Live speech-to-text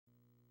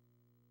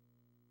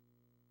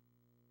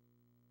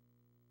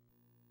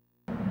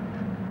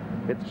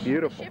It's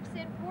beautiful. The ship's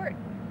in port.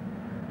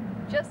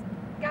 Just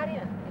got in.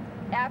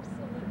 It's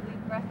absolutely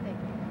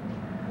breathtaking.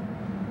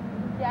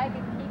 Jagged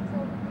peaks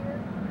over here.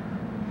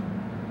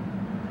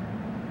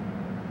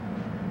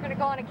 We're going to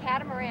go on a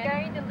catamaran. We're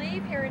going to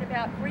leave here in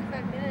about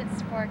 45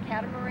 minutes for a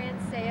catamaran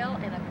sail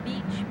and a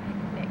beach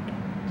picnic,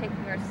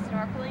 taking our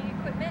snorkeling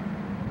equipment,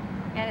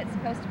 and it's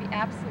supposed to be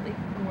absolutely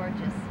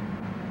gorgeous.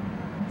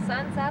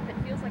 Sun's up. It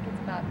feels like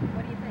it's about,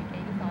 what do you think,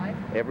 85?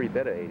 Every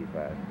bit of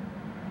 85.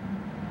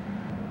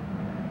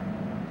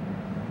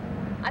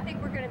 I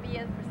think we're going to be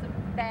in for some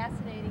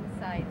fascinating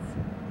sights.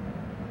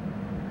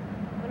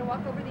 Want to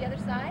walk over to the other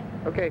side?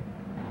 Okay.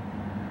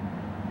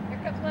 Here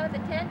comes one of the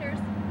tenders.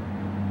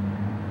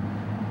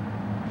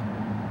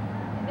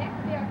 And that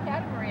could be our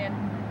catamaran.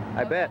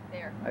 I bet.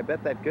 There. I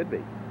bet that could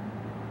be.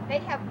 They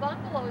have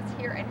bungalows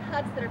here and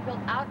huts that are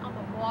built out on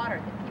the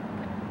water that people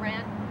can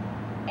rent.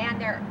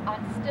 And they're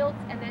on stilts,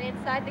 and then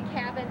inside the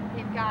cabin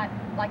they've got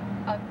like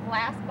a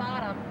glass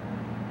bottom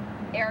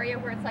area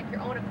where it's like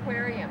your own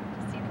aquarium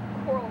to see the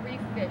coral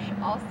reef fish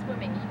all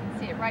swimming. You can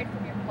see it right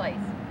from your place.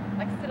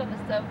 Like sit on the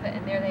sofa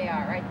and there they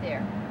are, right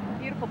there.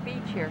 Beautiful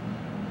beach here.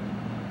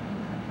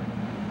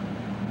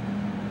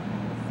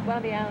 This is one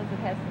of the islands that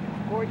has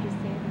some gorgeous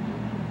sandy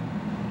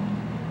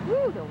beaches.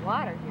 Woo, the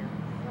water here is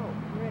so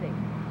pretty.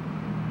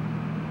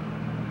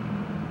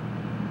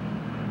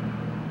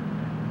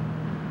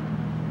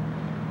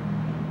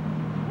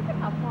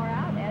 How far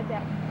out, Ed?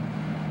 That.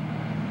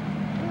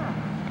 Yeah.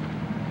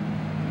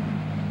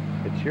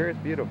 It sure is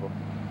beautiful.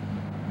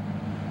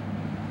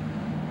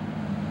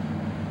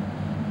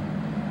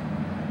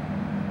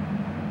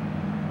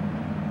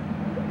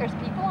 I think there's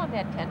people on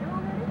that tender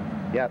already?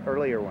 Yeah,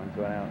 earlier ones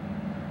went out.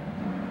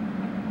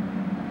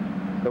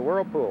 The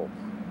whirlpools.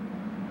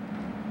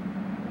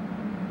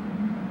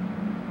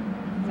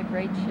 It's a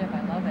great ship.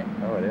 I love it.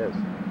 Oh, it is.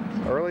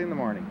 It's early in the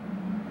morning.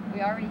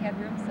 We already had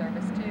room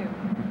service, too.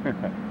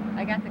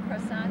 I got the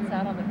croissants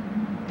out on the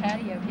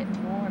patio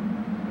getting warm.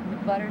 The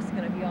butter's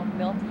going to be all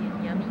melty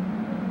and yummy.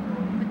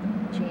 Put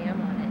the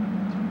jam on it.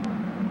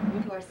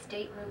 To our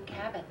stateroom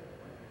cabin.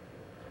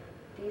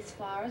 These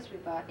flowers we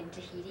bought in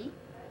Tahiti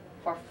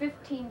for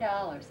 $15.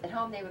 At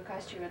home they would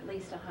cost you at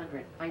least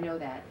 $100. I know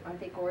that. Aren't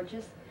they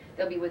gorgeous?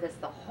 They'll be with us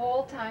the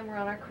whole time we're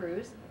on our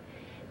cruise.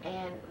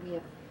 And we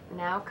have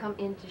now come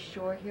into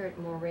shore here at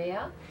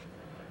Moorea.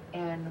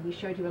 And we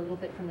showed you a little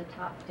bit from the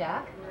top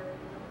deck.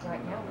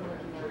 Right now we're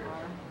looking at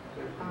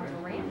our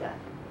veranda,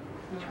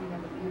 which we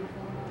have a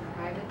beautiful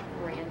private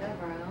veranda of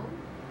our own.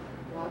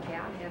 Walk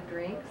out, have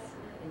drinks,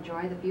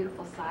 enjoy the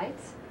beautiful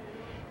sights.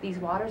 These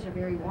waters are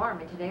very warm,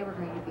 and today we're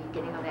going to be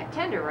getting on that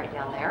tender right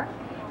down there,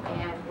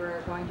 and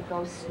we're going to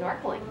go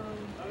snorkeling.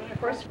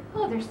 First,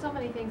 oh, there's so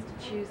many things to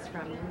choose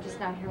from. We're just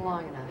not here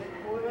long enough.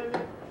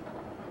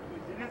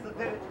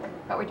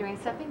 But we're doing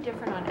something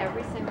different on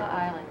every single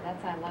island.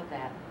 I love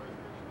that.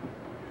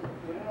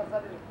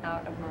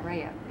 Out of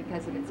Moorea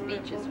because of its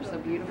beaches are so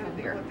beautiful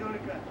here.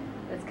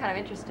 It's kind of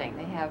interesting.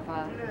 They have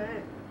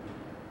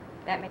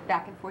that make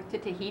back and forth to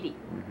Tahiti.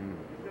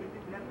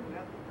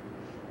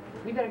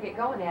 We better get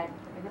going, Ed.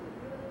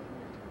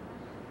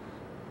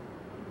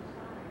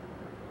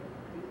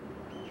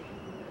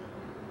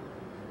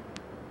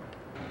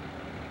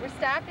 We're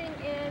stopping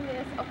in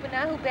this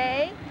Opanahu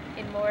Bay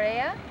in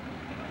Moorea.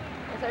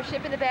 There's our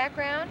ship in the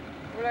background.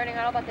 We're learning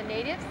all about the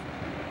natives.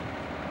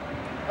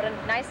 What a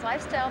nice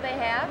lifestyle they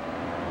have,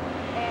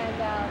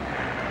 and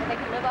they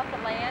can live off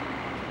the land.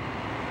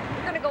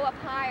 We're going to go up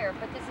higher,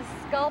 but this is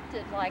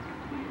sculpted like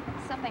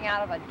something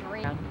out of a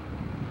dream.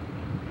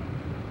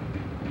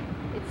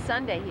 It's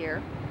Sunday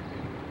here.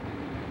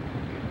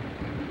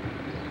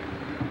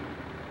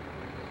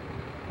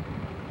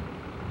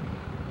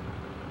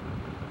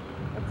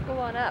 Let's go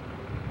on up.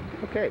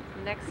 Okay.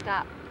 Next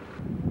stop.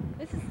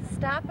 This is the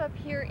stop up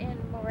here in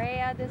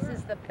Moorea. This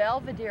is the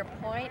Belvedere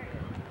Point.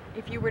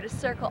 If you were to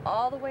circle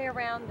all the way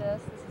around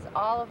this is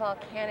all a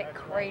volcanic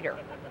crater.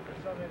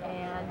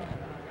 And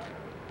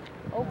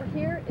over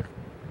here is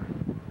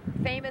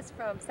famous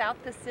from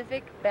South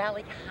Pacific,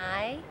 Bali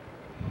High.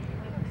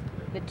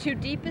 The two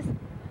deepest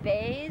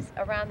bays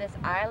around this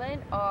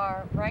island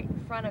are right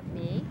in front of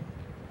me.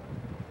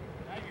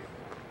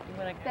 You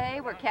want to bay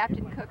where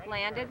Captain Cook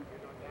landed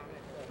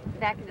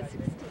back in the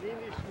 60s.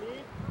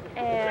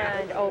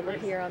 And over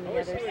here on the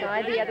other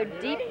side, the other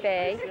deep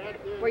bay,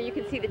 where you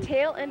can see the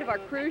tail end of our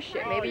cruise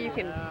ship. Maybe you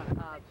can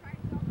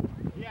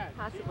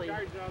possibly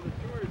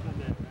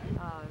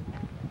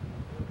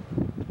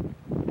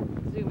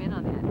zoom in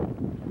on that.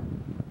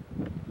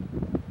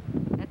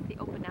 That's the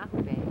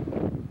Opanahu Bay.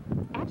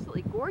 It's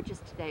absolutely gorgeous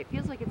today. It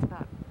feels like it's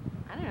about,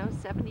 I don't know,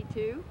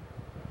 72.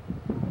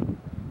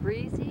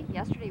 Breezy.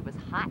 Yesterday was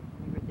hot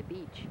when we were at the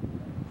beach.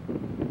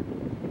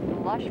 The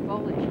lush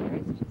foliage here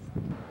is just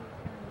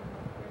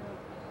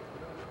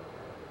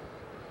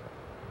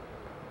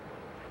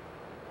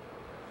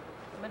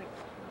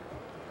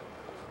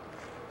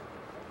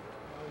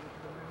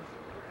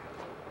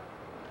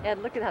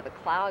and look at how the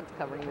clouds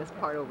covering this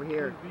part over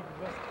here.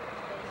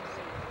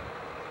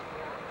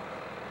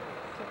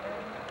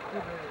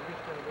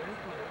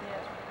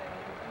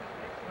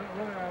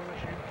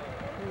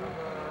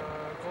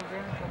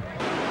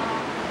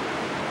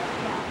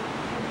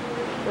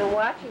 We're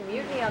watching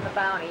Mutiny on the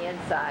Bounty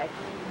inside.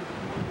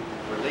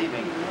 We're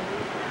leaving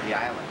the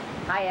island.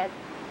 Hi, Ed.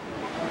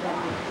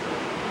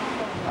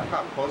 Look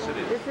how close it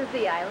is. This is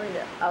the island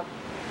of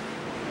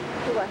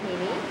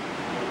Polynesia,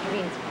 which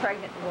means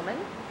pregnant woman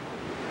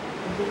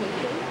in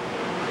Tahitian.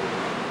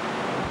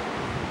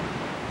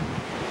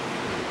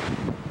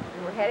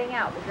 And we're heading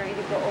out. We're going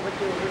to go over to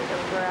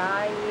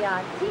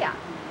Raiatea.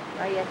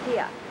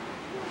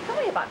 It's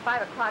only about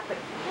 5 o'clock, but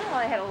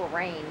I had a little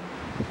rain.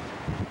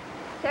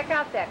 Check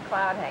out that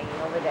cloud hanging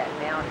over that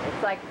mountain.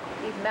 It's like,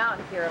 these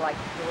mountains here are like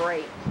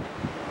draped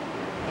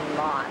in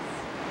moss.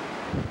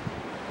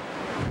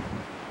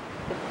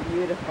 It's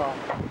beautiful.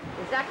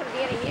 There's not going to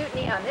be any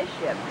mutiny on this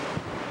ship.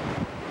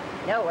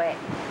 No way.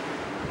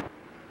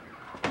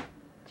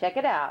 Check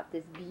it out.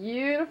 This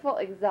beautiful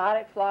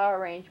exotic flower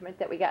arrangement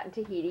that we got in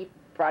Tahiti,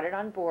 brought it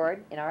on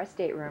board in our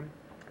stateroom.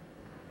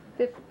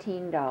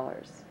 $15.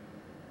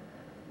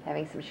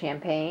 Having some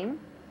champagne.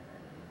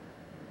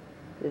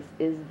 This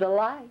is the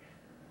life.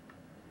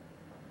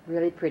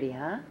 Really pretty,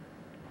 huh?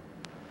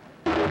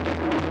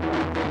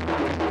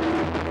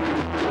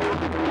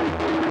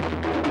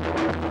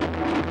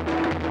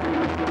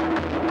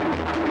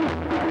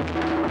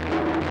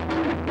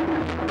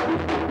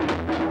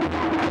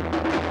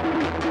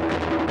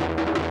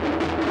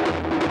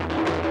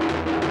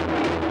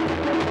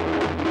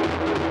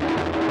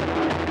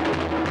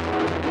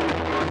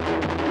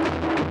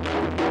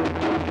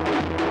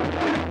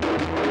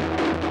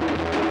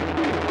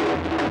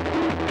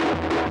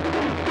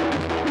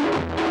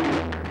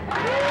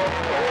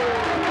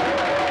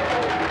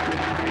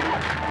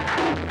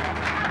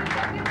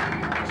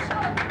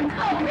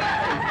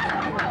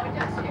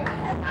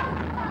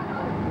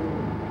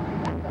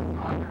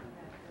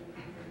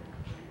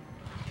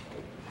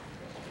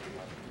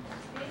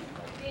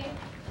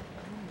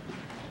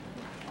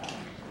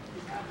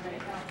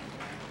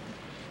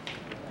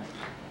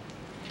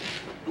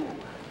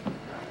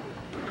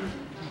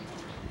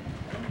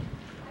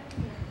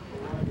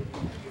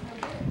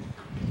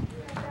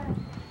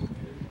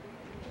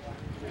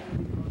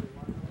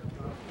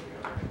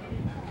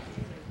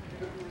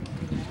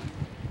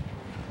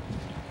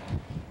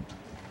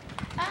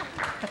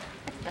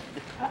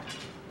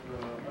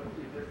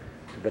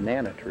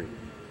 Banana tree.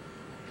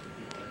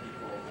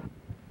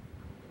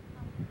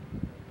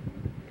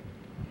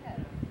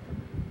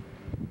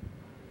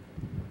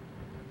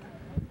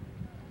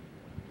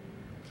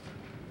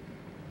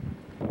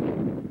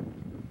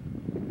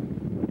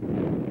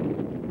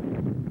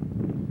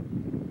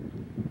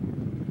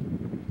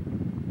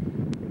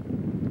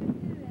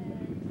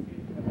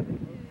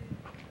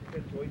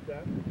 Enjoy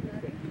that.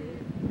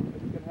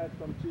 You can have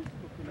some cheese,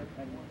 coconut,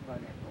 and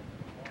pineapple.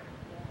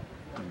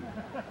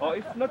 Or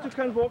if not, you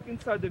can walk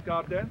inside the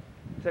garden,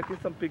 taking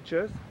some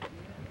pictures.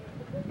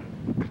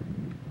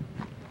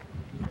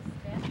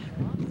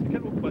 You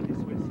can walk by this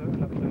way, sir.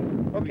 And after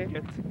Okay. we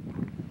get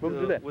We'll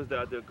do that. with the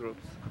other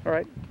groups. All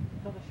right.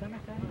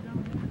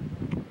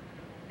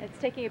 It's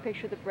taking a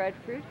picture of the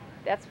breadfruit.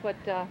 That's what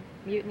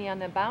Mutiny on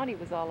the Bounty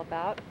was all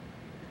about.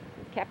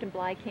 Captain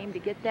Bligh came to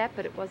get that,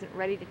 but it wasn't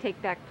ready to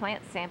take back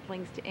plant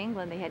samplings to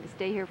England. They had to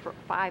stay here for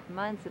 5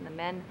 months, and the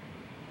men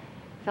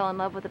fell in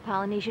love with the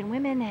Polynesian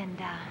women, and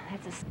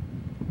that's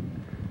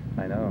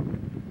I know.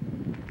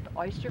 the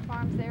oyster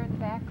farms there in the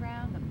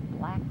background, the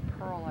black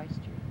pearl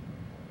oyster,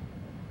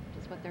 which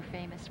is what they're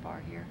famous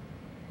for here.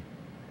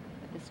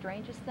 But the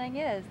strangest thing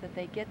is that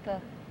they get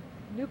the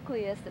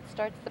nucleus that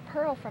starts the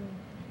pearl from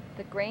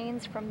the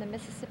grains from the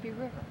Mississippi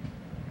River.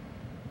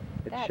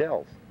 It's That-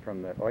 shells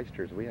from the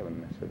oysters we have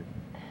in Mississippi.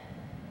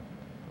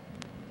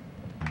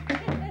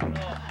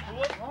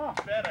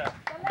 Better.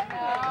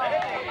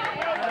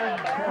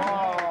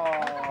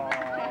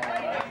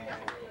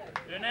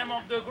 The name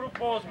of the group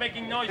was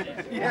making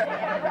noises.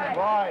 Yeah,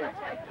 right.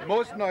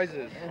 Most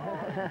noises.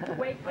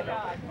 Wait for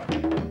God.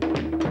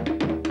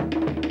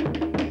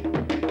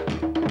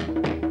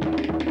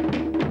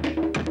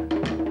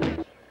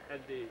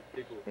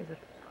 There's a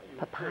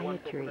papaya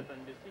tree.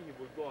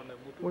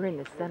 We're in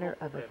the center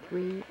of a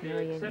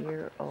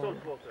 3-million-year-old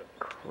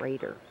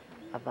crater,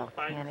 a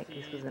volcanic.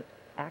 This was an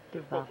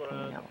active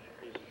volcano.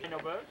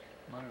 Bird,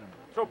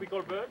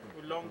 tropical bird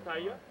with long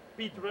tail,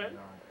 petrel,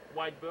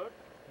 white bird,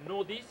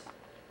 noticed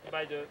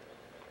by the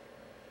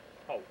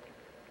hawk,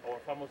 our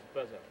famous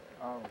buzzard.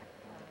 Oh.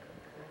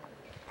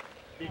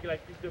 Big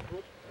like this, the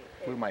fruit.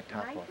 Blew my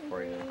top off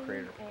for you in the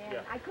crater.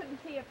 Yeah. I couldn't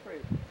see a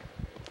fruit.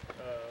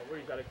 Where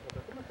is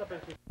Alexander? Comment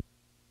s'appelle-t-il?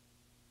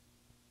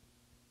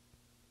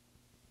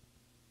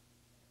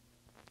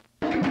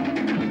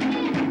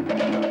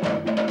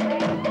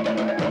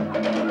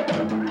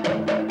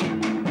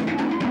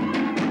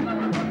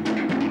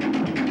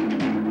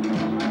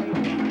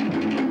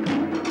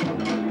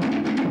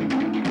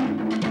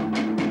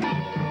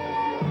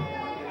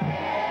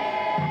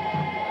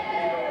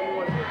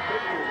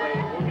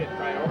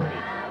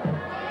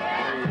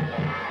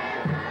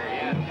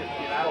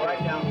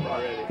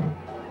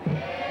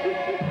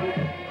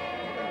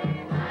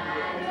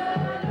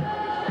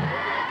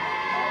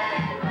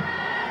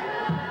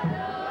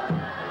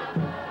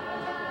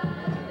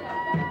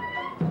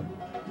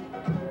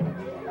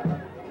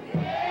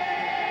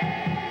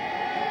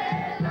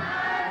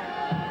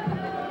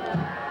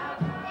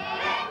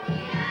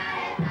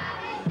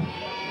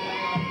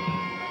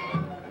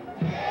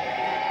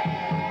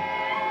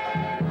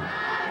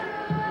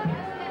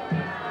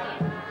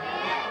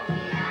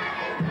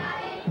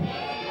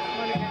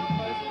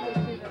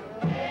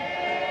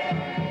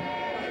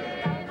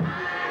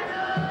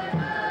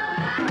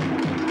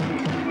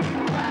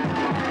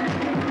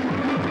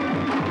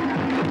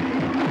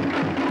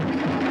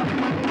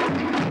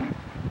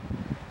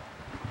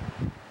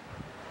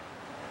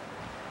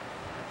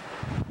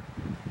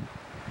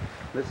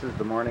 This is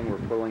the morning we're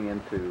pulling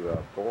into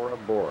Bora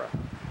Bora.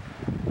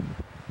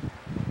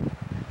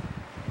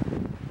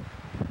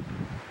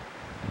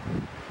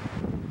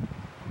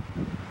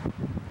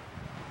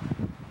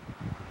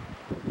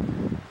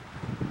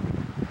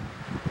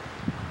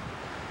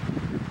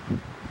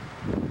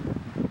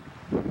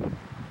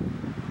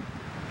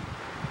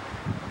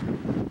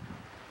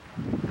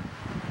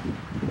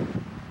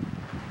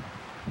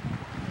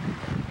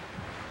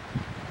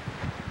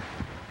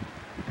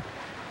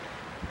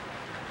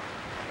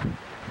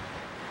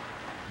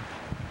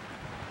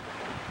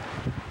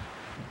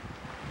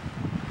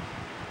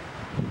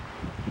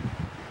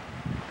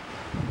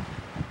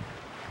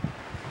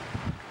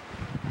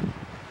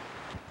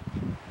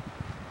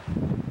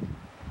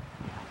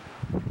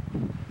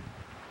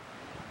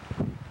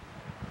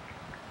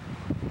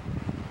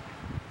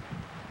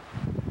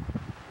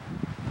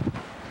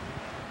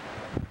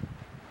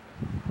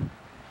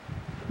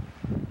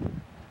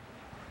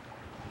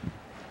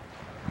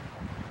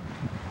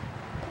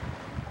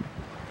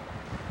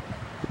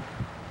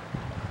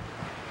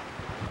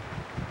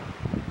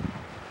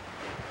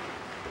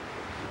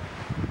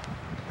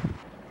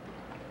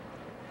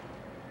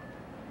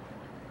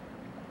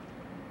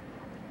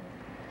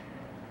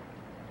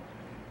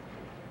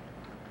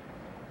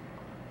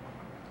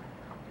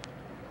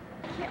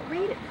 I can't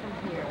read it from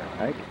here.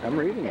 I'm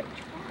reading it.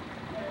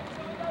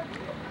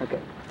 Okay.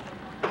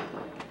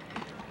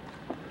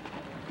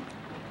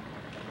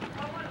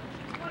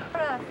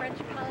 French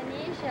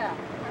Polynesia.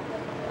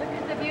 Look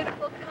at the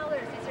beautiful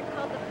colors. These are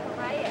called the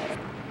pariahs.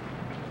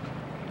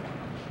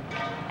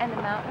 And the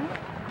mountain.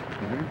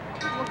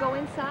 We'll go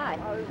inside.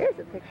 Here's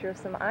a picture of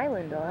some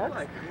island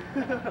dogs.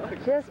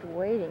 Just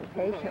waiting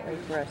patiently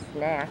for a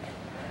snack.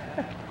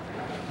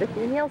 The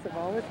females have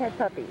always had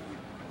puppies.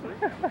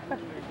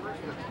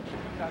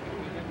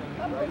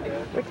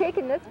 We're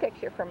taking this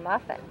picture for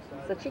Muffin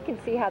so she can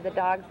see how the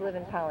dogs live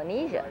in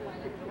Polynesia.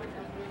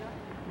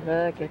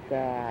 Look at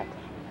that.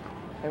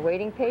 They're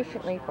waiting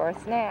patiently for a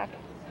snack.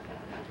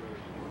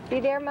 See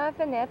there,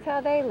 Muffin? That's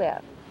how they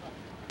live.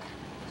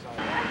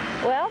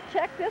 Well,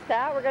 check this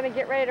out. We're going to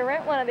get ready to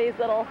rent one of these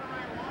little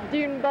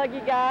dune buggy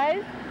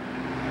guys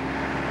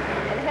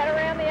and head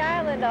around the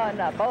island on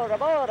Bora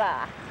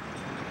Bora.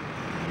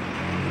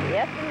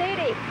 Yes,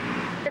 indeedy.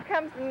 Here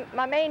comes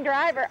my main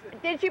driver.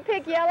 Did you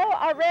pick yellow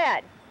or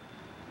red?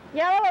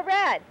 Yellow or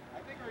red? I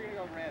think we're going to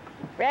go red.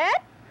 Red?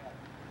 Yeah.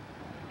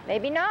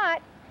 Maybe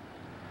not.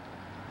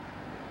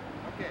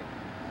 Okay.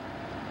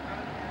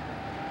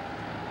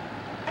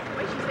 The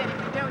way she said if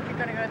you don't, you're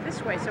going to go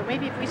this way. So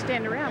maybe if we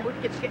stand around, we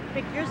can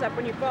pick yours up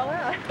when you fall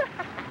out.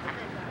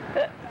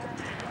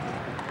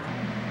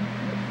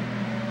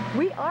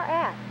 We are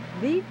at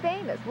the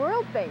famous,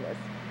 world famous,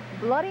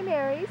 Bloody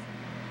Mary's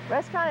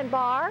restaurant and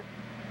bar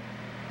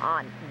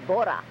on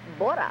Bora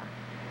Bora.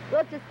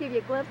 We'll just give you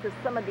a glimpse of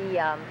some of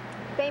the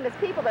famous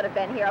people that have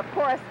been here. Of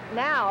course,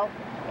 now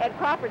Ed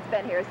Crawford's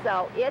been here,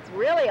 so it's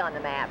really on the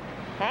map.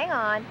 Hang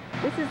on.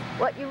 This is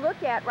what you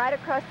look at right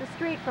across the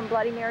street from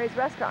Bloody Mary's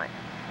restaurant.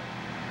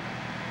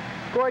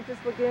 Gorgeous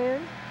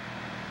lagoon.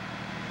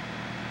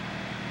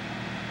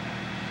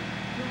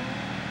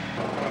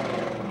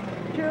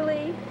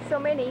 Truly, so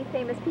many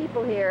famous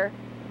people here.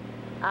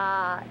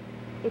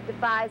 It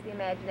defies the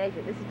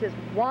imagination. This is just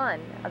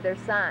one of their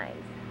signs.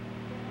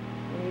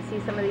 And you see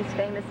some of these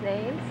famous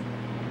names.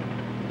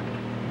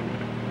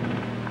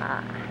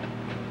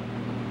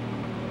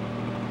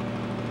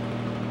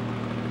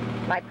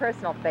 My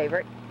personal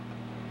favorite,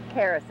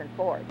 Harrison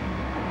Ford.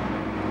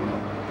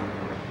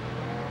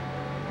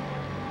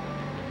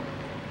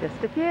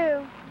 Just a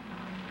few.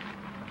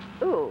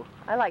 Ooh,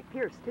 I like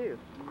Pierce too.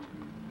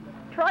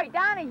 Troy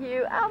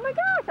Donahue, oh my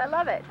gosh, I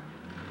love it.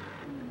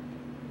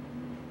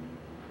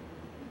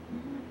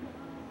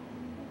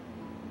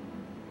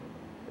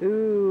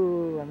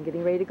 Ooh, I'm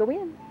getting ready to go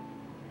in.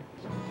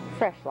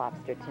 Fresh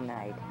lobster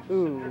tonight.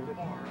 Ooh.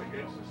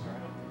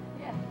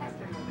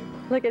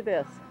 Look at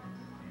this.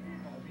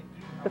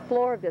 The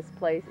floor of this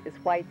place is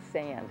white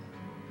sand.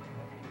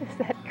 Is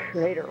that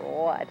great or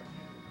what?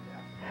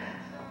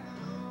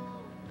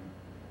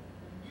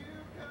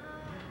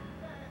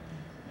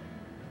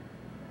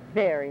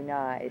 Very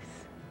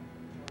nice.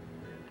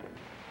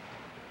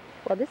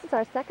 Well, this is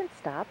our second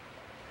stop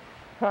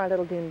for our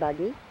little dune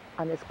buggy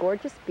on this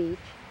gorgeous beach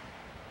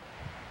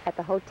at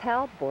the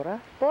Hotel Bora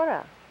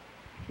Bora.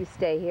 If you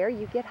stay here,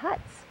 you get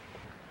huts.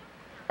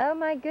 Oh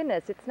my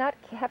goodness, it's not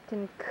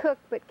Captain Cook,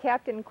 but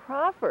Captain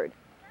Crawford.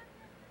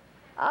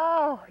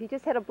 Oh, he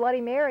just had a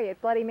Bloody Mary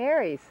at Bloody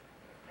Mary's.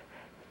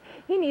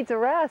 He needs a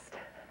rest.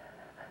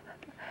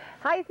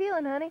 How you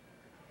feeling, honey?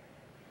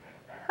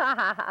 Ha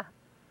ha ha.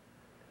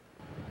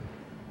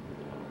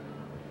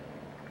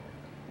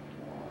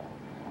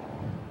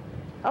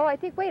 Oh, I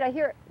think, wait, I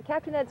hear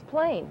Captain Ed's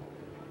plane.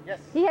 Yes.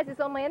 He has his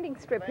own landing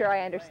strip here,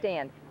 I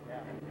understand.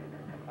 Yeah.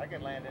 I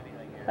can land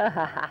anything here.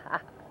 I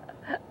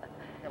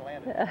can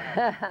land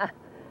it.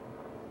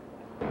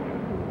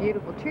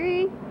 Beautiful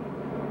tree.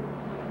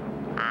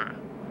 Ah,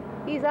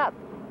 he's up.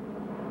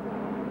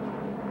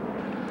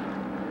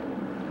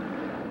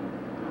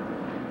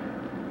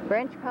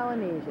 French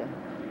Polynesia.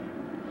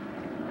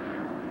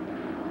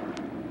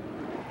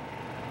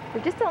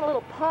 We're just on a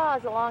little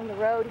pause along the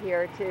road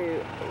here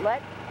to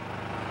let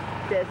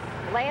this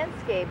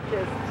landscape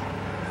just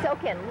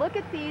soak in. Look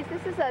at these.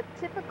 This is a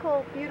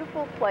typical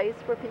beautiful place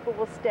where people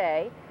will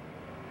stay.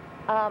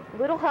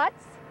 Little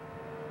huts,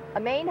 a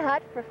main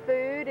hut for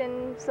food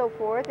and so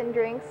forth, and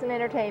drinks and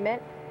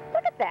entertainment.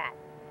 Look at that.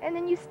 And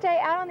then you stay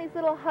out on these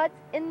little huts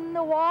in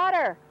the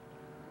water.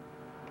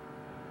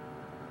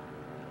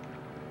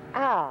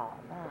 Oh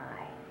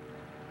my.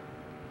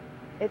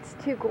 It's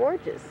too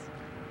gorgeous.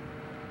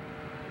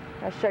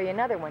 I'll show you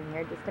another one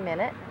here in just a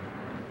minute.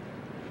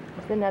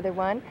 There's another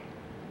one.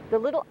 The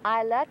little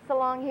islets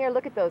along here,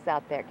 look at those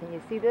out there. Can you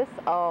see this?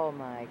 Oh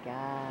my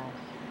gosh.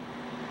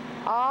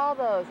 All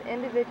those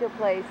individual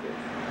places.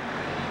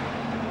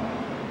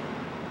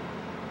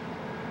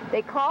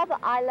 They call the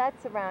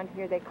islets around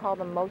here, they call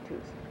them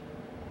motus.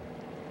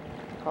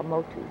 Called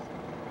motus.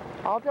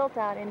 All built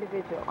out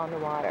individual on the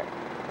water.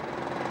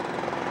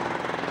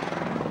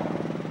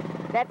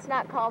 That's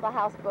not called a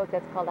houseboat,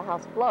 that's called a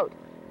housefloat.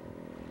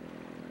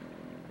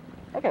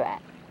 Look at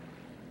that.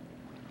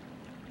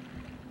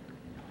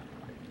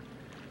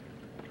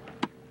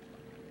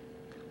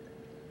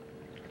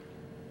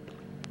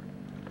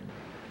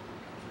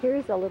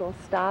 Here's a little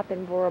stop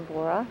in Bora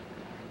Bora.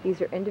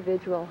 These are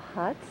individual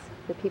huts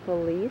that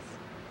people lease.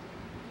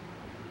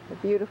 They're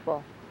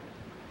beautiful.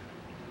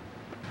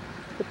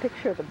 The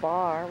picture of the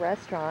bar,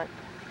 restaurant.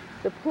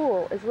 The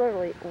pool is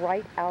literally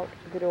right out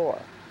the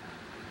door.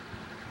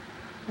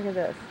 Look at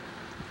this.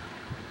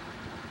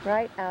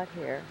 Right out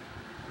here.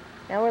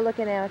 Now we're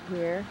looking out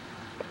here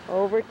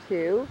over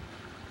to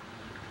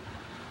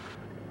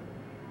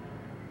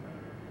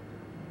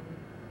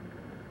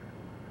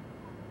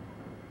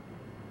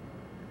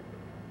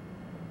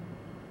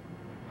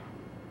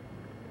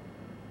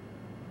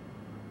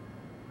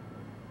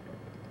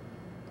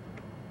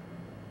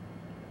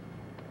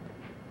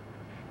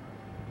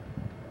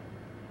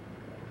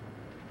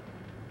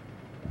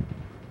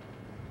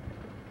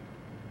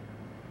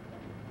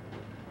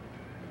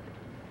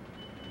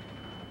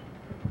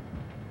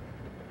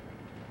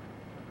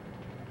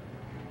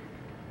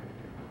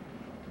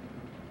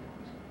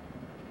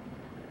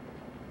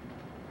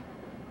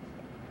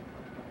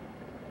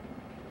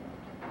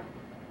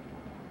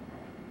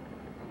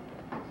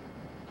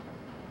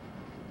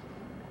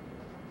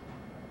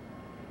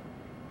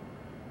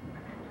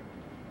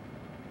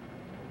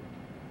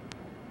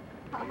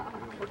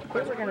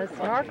here we're going to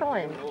snorkel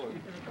and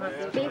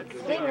feed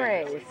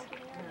stingrays.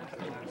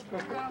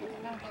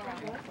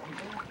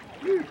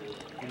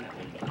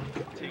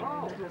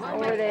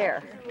 Over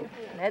there.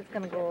 Ed's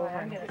going to go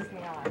over.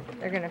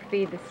 They're going to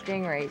feed the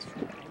stingrays.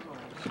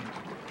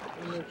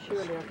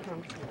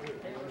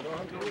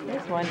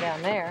 There's one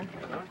down there.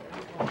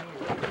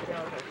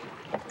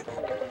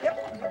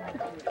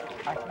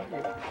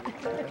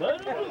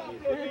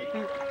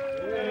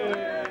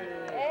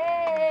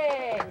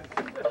 Hey!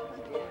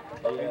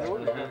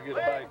 Get a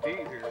bite to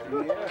eat here.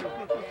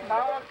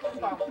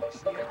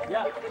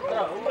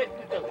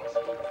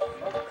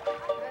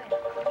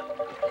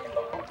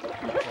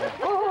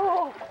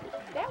 Oh,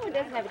 that one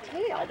doesn't have a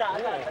tail.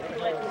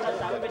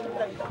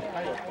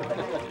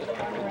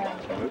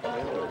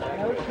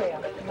 No tail.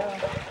 No.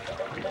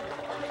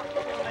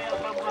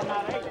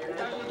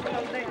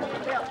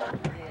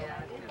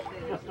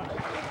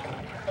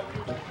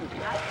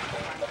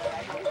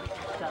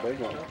 Big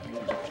one.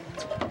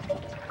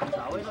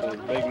 This is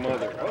Big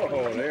Mother.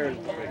 Oh, there's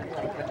the big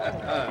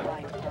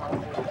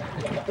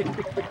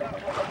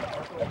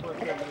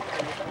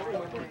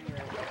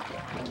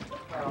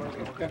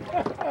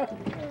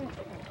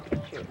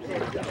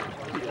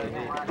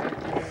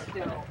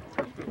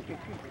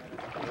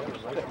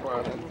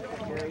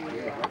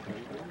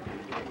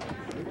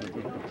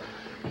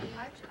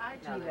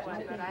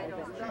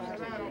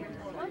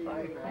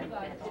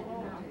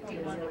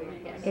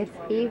It's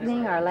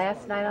evening, our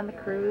last night on the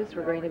cruise.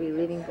 We're going to be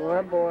leaving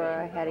Bora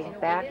Bora, heading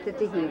back to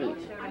Tahiti.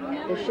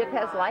 The ship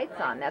has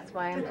lights on, that's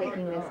why I'm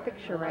taking this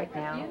picture right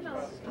now.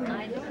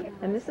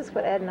 And this is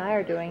what Ed and I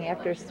are doing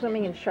after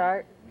swimming and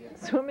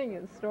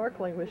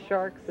snorkeling with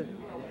sharks. And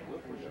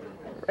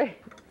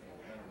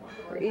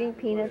we're eating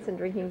peanuts and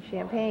drinking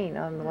champagne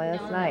on the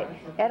last night.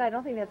 Ed, I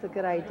don't think that's a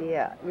good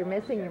idea. You're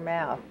missing your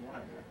mouth.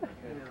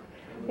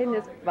 Isn't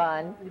this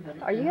fun?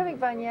 Are you having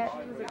fun yet?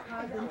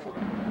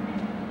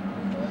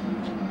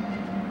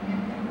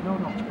 No,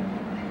 no.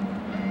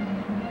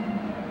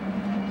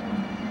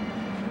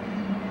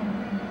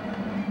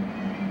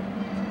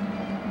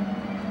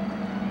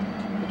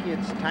 Vicki,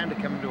 it's time to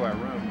come into our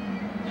room.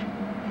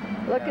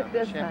 Look at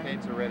this The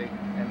champagnes one. are ready,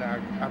 and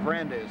our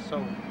veranda is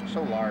so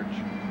large.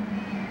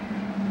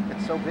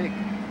 It's so big.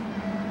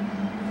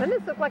 Doesn't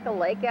this look like a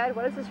lake, Ed?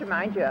 What does this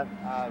remind you of?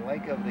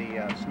 Lake of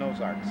the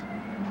Snowzarks.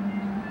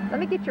 Let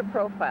me get your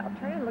profile.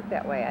 Turn and look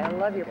that way. I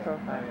love your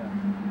profile. Oh,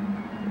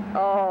 yeah.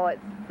 Oh, it's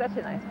such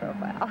a nice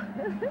profile.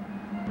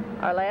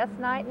 Our last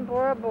night in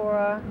Bora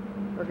Bora.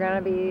 They're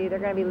gonna be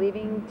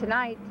leaving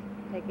tonight,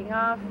 taking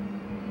off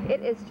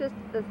It is just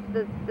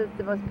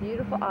the most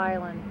beautiful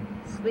island.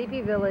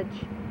 Sleepy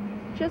village.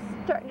 Just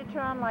starting to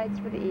turn on lights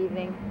for the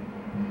evening.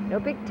 No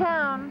big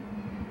town.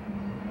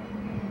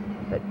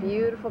 But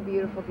beautiful,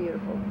 beautiful,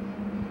 beautiful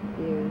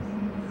views.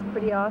 It's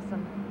pretty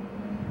awesome.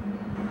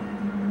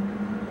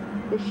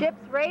 The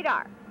ship's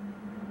radar.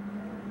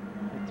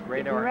 It's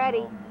radar. Getting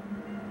ready.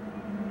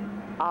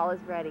 All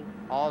is ready.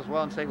 All is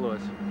well in St.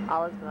 Louis.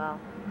 All is well.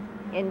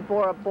 In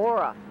Bora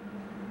Bora.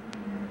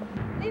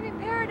 Leaving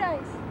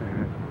paradise.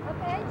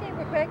 Okay,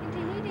 we're back in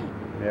Tahiti.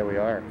 Yeah, we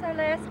are. It's our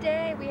last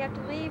day. We have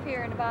to leave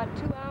here in about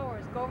 2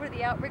 hours. Go over to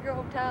the Outrigger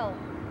Hotel,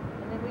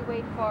 and then we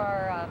wait for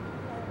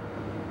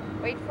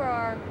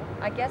our,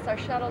 I guess, our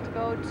shuttle to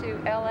go to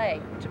LA,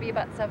 which will be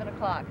about 7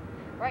 o'clock.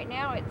 Right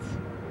now it's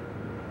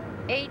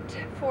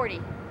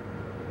 8:40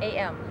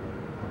 a.m.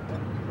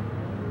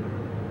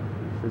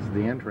 This is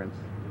the entrance.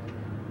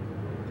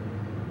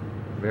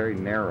 Very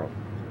narrow.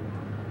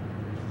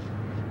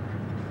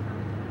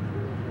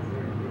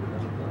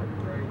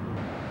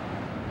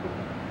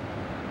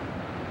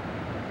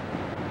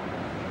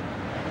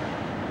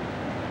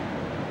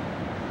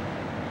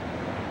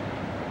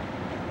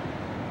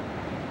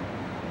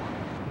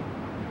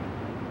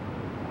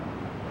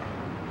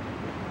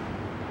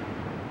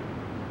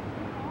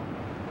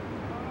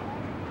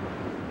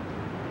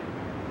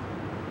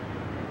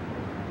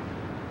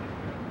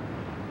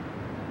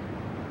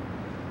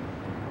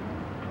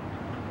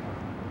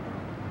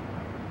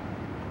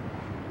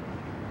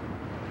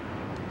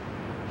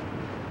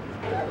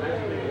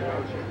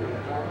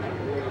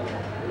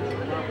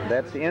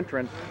 That's the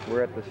entrance.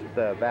 We're at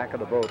the back of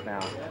the boat now.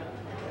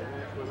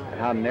 And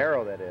how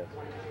narrow that is.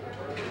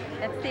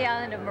 That's the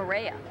island of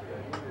Moorea.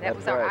 That That's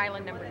was our right.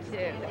 island number 2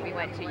 that we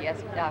went to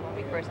yesterday when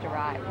we first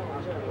arrived.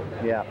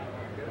 Yeah.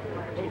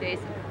 2 days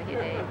in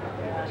Tahiti,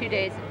 2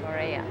 days in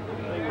Moorea.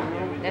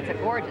 That's a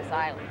gorgeous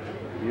island.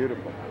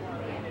 Beautiful.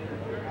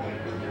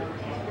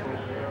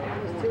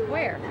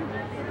 Where?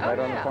 Right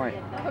Oh, on the yeah. point.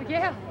 Oh,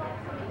 yeah.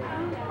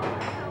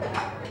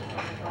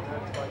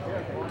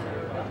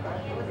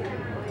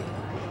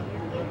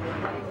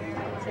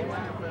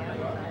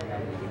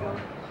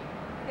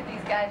 Look at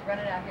these guys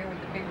running out here with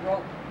the big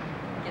rope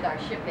to get our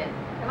ship in.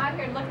 Come out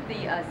here and look at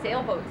the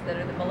sailboats that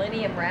are the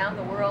Millennium Round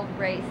the World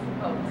race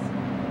boats.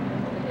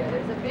 Over there,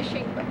 there's a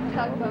fishing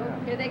tugboat.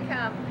 Here they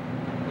come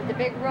with the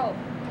big rope.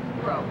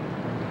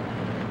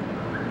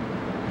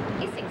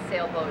 Racing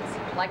sailboats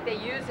like they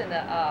use in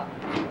the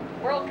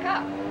World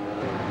Cup.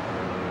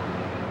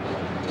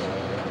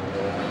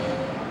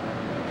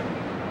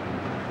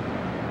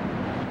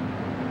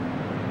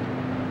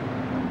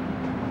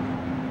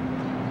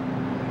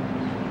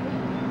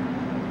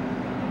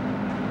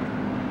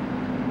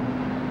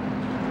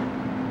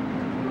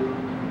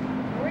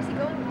 Where's he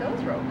going with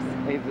those ropes?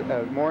 He's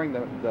mooring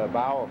the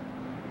bow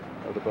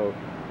of the boat.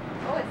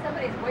 Oh, and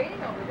somebody's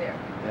waiting over there.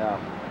 Yeah.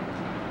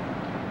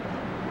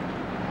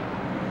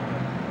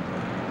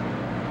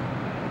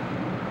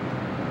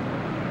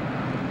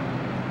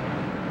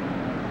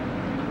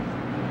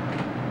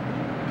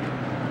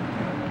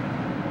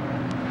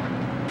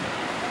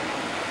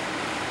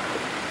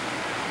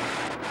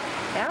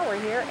 Now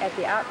we're here at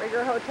the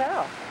Outrigger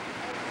Hotel.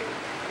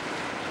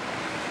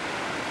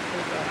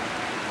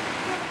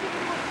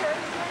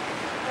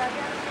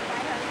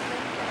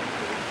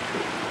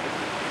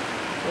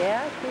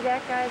 Yeah, see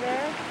that guy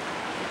there?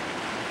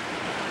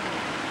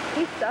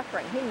 He's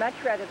suffering. He'd much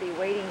rather be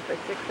waiting for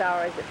 6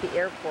 hours at the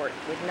airport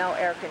with no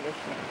air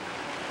conditioning.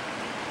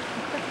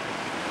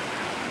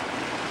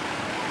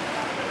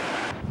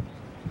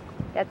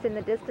 That's in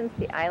the distance,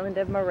 the island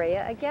of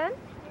Moorea again.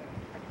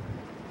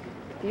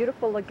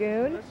 Beautiful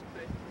lagoon.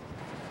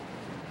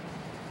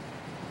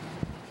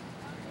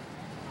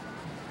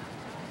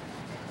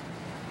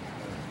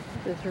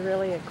 This is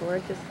really a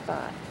gorgeous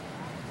spot.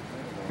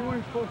 You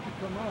weren't supposed to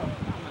come up.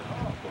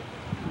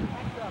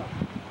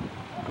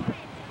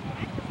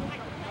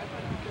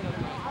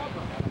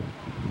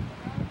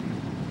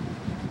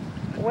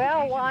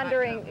 Well,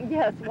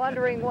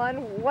 wandering one,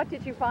 what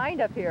did you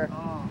find up here?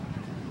 Oh,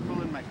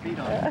 pulling my feet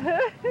on.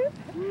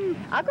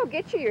 I'll go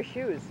get you your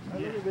shoes. I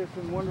look at this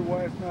and wonder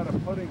why it's not a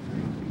putting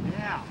green.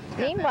 Yeah.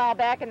 Meanwhile,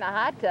 back in the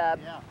hot tub.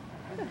 Yeah.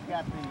 This has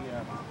got the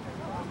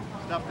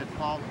stuff that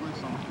falls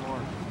loose on the floor.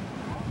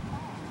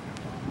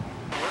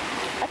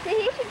 A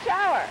Tahitian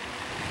shower.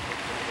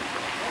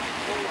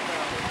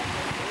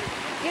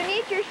 You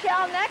need your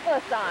shell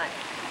necklace on.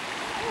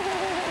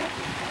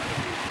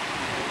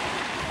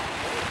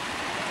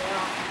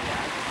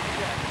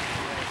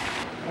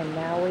 And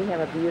now we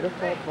have a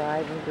beautiful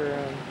bride and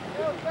groom.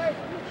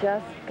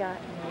 Just got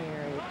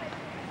married.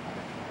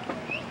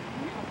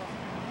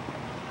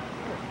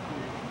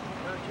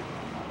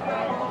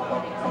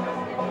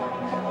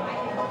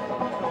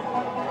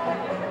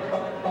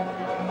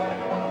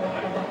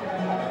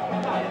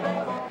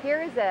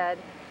 Here is Ed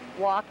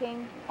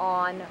walking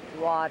on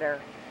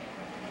water.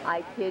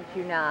 I kid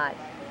you not.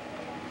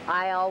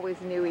 I always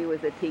knew he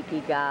was a tiki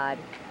god,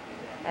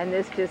 and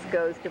this just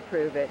goes to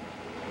prove it.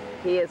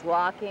 He is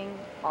walking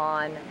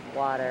on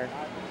water.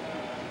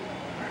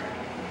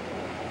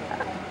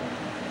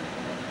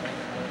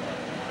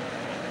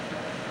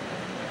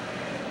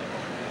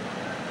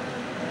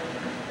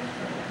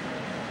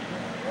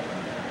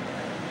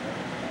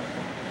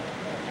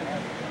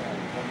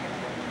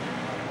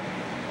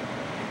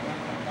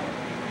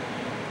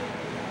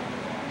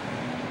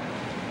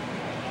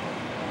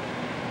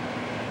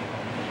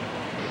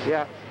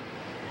 Yeah.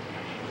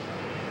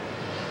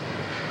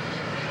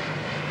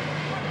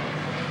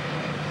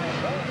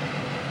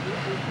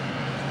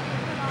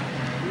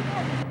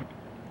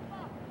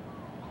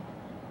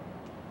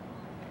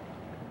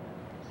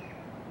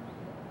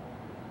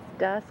 It's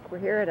dusk. We're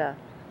here at a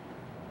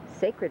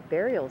sacred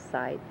burial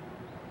site.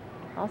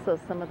 Also,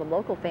 some of the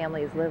local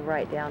families live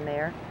right down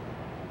there.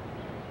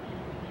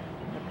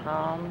 The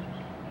palm.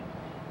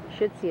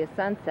 Should see a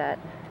sunset.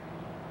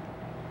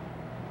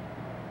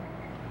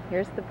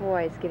 Here's the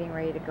boys getting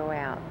ready to go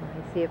out. Let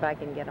me see if I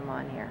can get them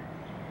on here.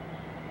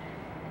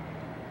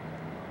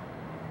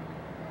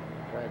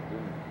 Try to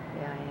zoom.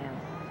 Yeah, I am.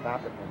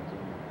 Stop it and zoom.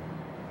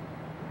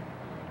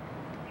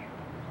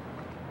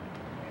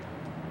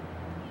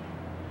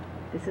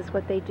 This is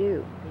what they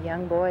do, the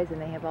young boys,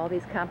 and they have all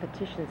these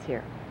competitions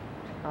here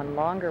on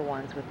longer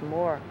ones with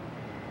more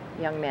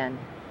young men.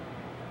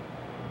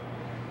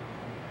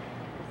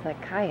 It's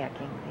like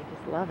kayaking. They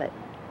just love it.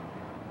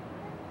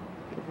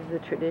 This is a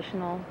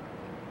traditional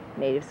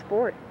native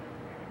sport,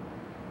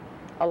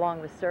 along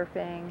with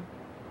surfing.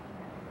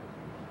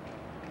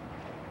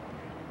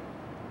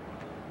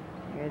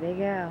 Here they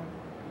go.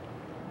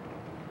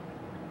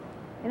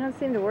 They don't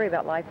seem to worry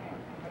about life.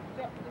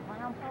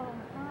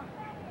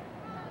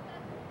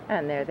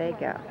 And there they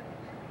go.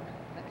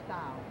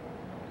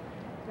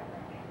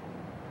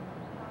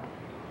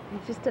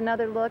 It's just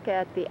another look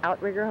at the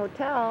Outrigger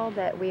Hotel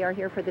that we are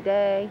here for the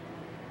day,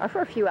 or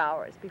for a few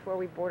hours before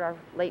we board our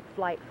late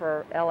flight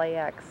for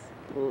LAX,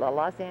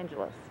 Los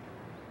Angeles.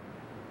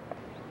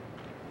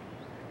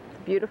 It's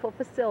a beautiful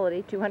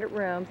facility, 200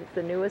 rooms. It's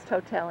the newest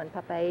hotel in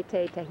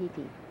Papeete,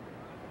 Tahiti.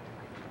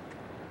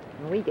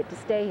 And we get to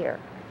stay here.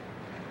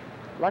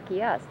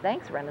 Lucky us.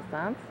 Thanks,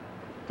 Renaissance.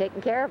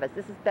 Taking care of us.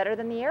 This is better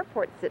than the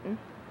airport sitting.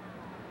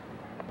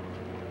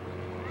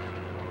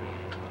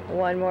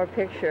 One more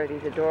picture of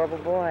these adorable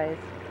boys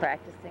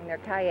practicing their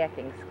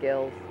kayaking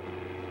skills.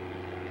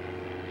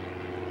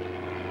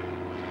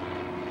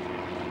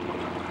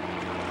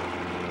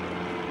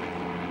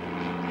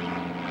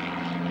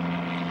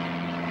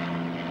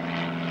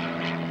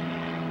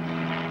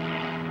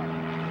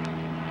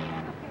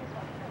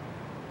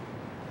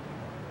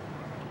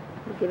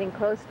 We're getting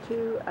close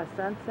to a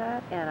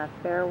sunset and a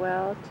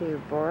farewell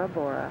to Bora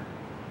Bora.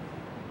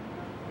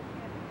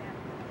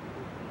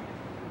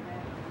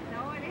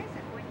 No, it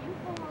isn't. When you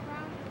go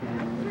around,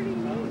 it's pretty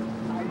neat.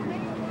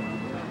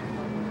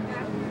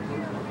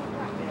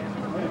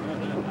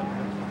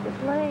 The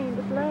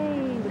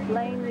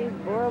plane leaves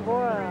Bora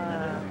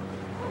Bora.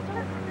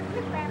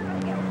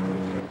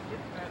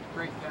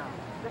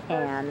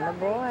 And the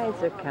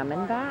boys are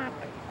coming back.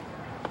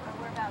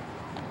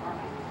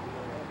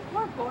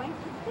 We're going to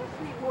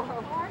Disney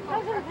World.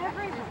 Doesn't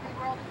every Disney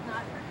World is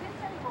not for kids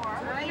anymore.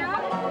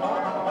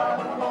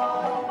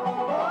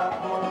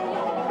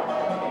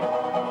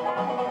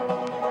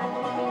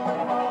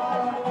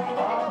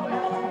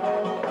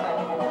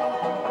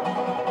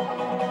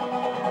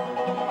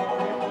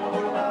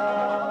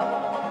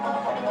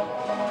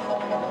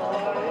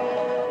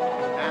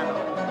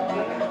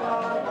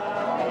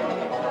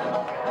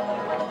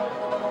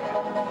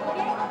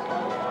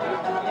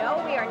 No,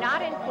 we are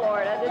not in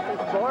Florida. This is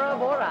Bora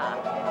Bora.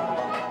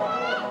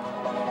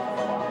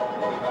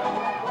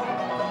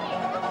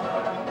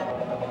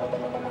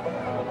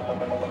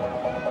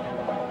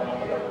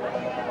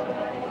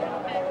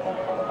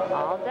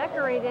 All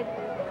decorated.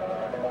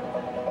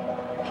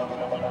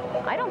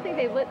 I don't think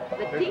they lit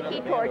the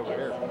tiki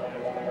torches.